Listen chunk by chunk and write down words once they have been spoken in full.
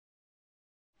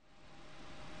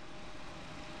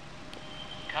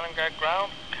Kaliningrad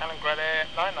ground, Kaliningrad Air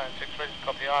 996, ready to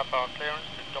copy IFR clearance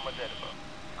to Domodedevo.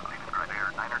 Kaliningrad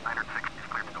Air 996 is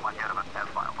cleared to Domodedevo, as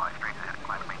filed by straight ahead,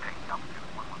 climb and maintain altitude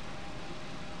 11.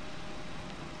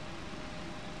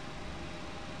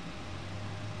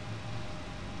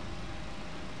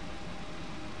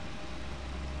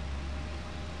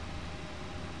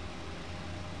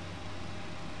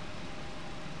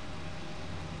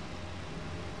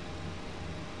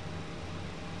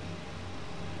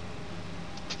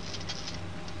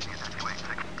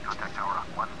 Contact tower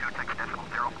on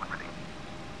 12.0 when ready.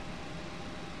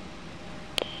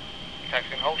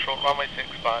 Taxiing hold short, runway 6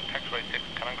 by taxiway 6,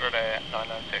 Kaliningrad Air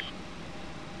 996.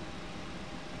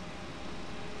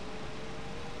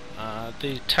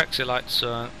 The taxi lights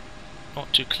are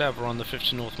not too clever on the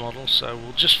 50 North model, so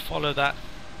we'll just follow that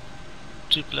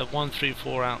Tupelo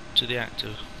 134 out to the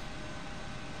active.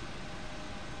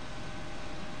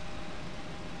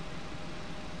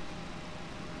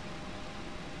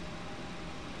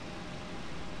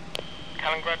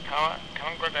 Kaliningrad Tower,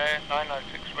 Kaliningrad Air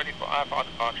 996, ready for IFR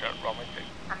departure at runway 6.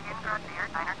 Kaliningrad Air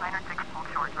 996, hold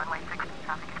short, runway 6,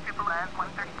 traffic is Tupolev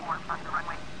 134, on the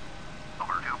runway.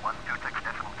 Over to 126.0,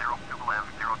 Tupolev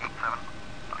 087.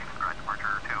 Kaliningrad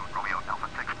departure to Romeo Alpha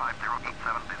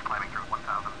 65087 is climbing through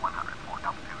 1,104,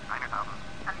 altitude 9,000.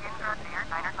 Kaliningrad Air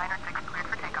 996,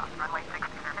 cleared for takeoff, runway 6,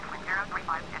 service wind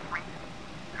 035 is reached.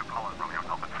 Tupolev Romeo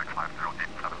Alpha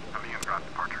 65087, Kaliningrad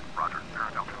departure, roger,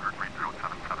 current altitude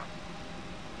 3077.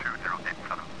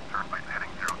 2087, turn right heading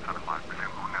 075,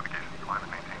 resume moon navigation, climb and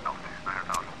maintain altitude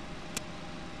 9,000.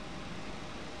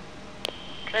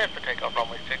 Cleared for takeoff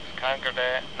runway 6, Kaliningrad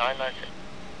Air 996.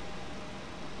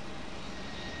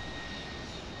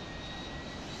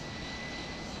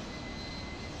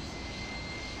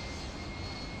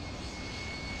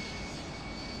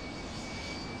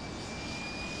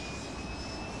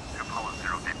 Apollo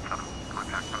 087,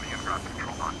 contact Kaliningrad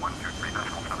control on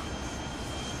 123.7.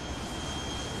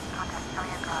 Contact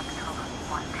Kaliningrad control on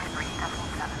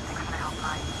 123.7, 6.5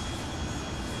 miles.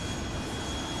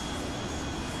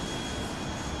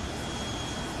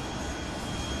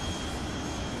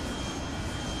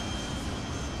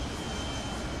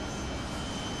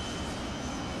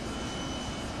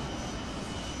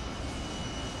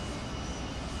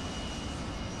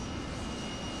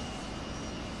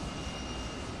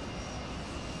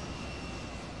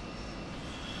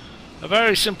 A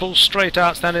very simple straight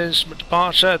out standing instrument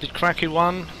departure, the Cracky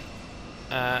 1,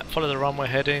 follow the runway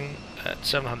heading at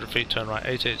 700 feet, turn right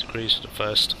 88 degrees to the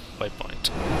first waypoint.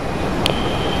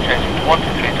 Changing to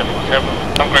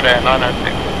 123.7, Kaliningrad Air 996,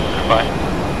 goodbye.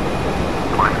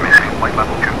 Climb maintain flight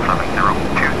level 270,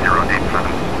 2087.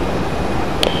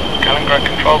 Kaliningrad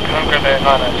control, Kaliningrad Air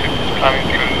 996 is climbing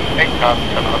through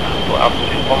 8,700 for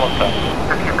altitude 117.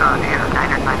 Kaliningrad Air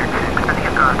 996,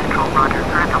 Kaliningrad control, roger,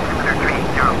 current altimeter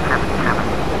 3077.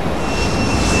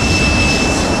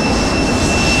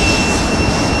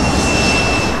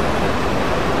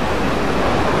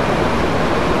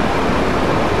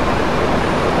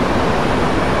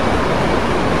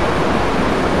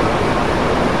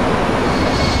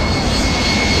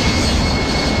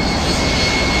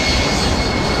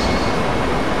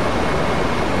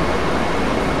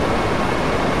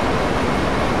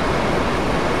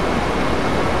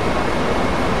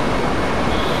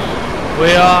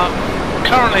 We are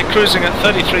currently cruising at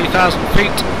 33,000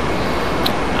 feet.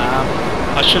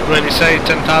 I should really say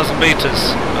 10,000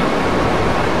 meters.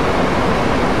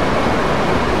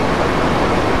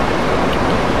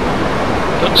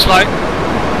 Looks like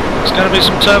there's going to be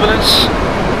some turbulence.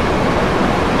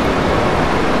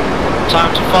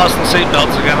 Time to fasten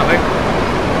seatbelts again, I think.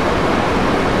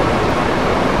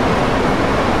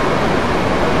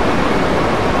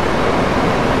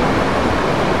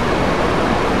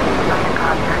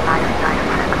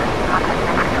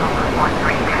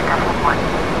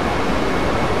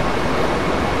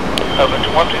 Over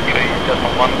to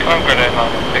 123.1, Kaliningrad Air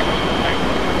 996.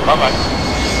 Bye bye.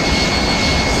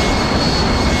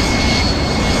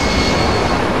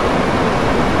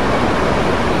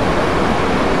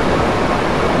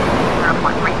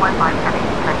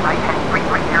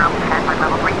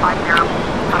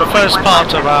 For the first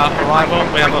part of our arrival,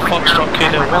 we have a Foxtrot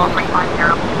Kilo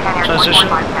 1 transition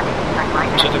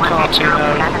to the Cartino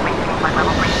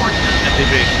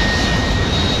NDB.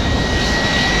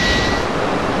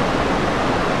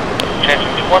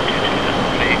 Changing to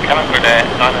 123.3, Kaliningrad Air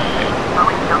 996.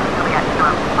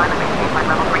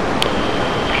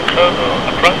 Khrabrovo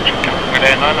approach, Kaliningrad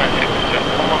Air 996 at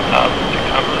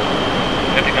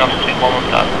 1,600, heading altitude 1,000.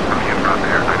 Kaliningrad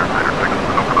Air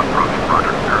 996, open approach,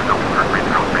 roger, current altimeter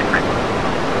 3033.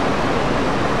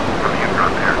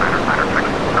 Kaliningrad Air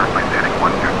 996, turn right heading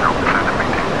 120.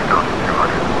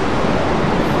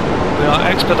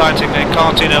 expediting a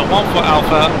Cartina 1 for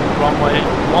Alpha, runway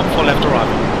 1 for left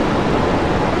arrival.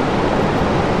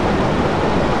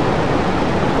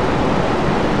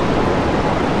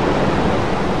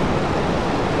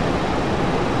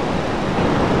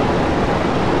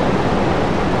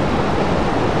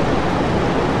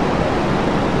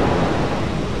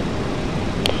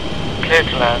 Clear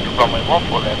to land, runway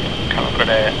 14 left, Calibre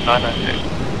Air 996.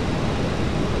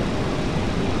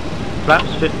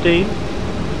 Flaps 15.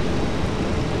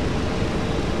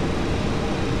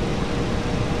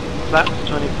 Flaps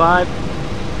 25.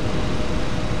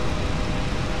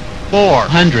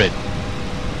 400.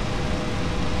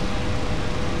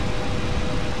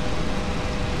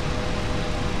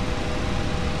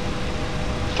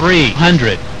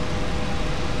 300.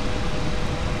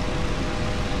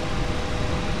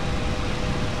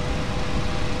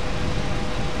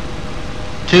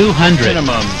 200.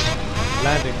 Minimum.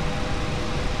 Landing.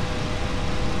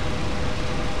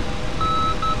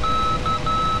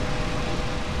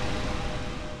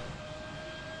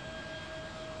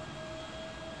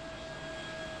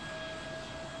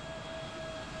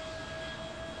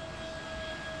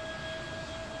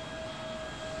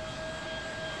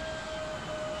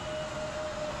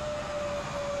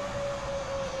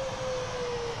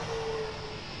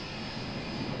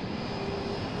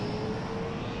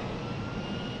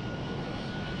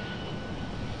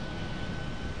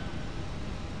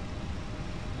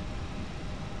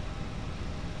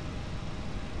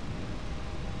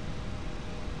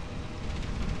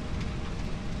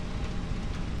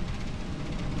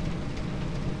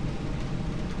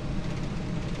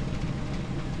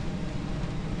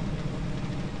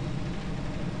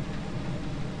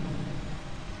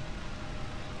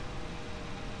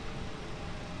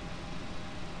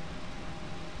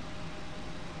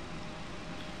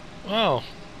 Well,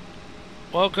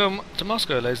 welcome to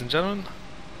Moscow, ladies and gentlemen.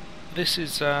 This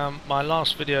is my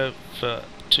last video for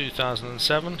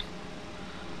 2007.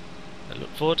 I look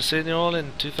forward to seeing you all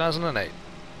in 2008.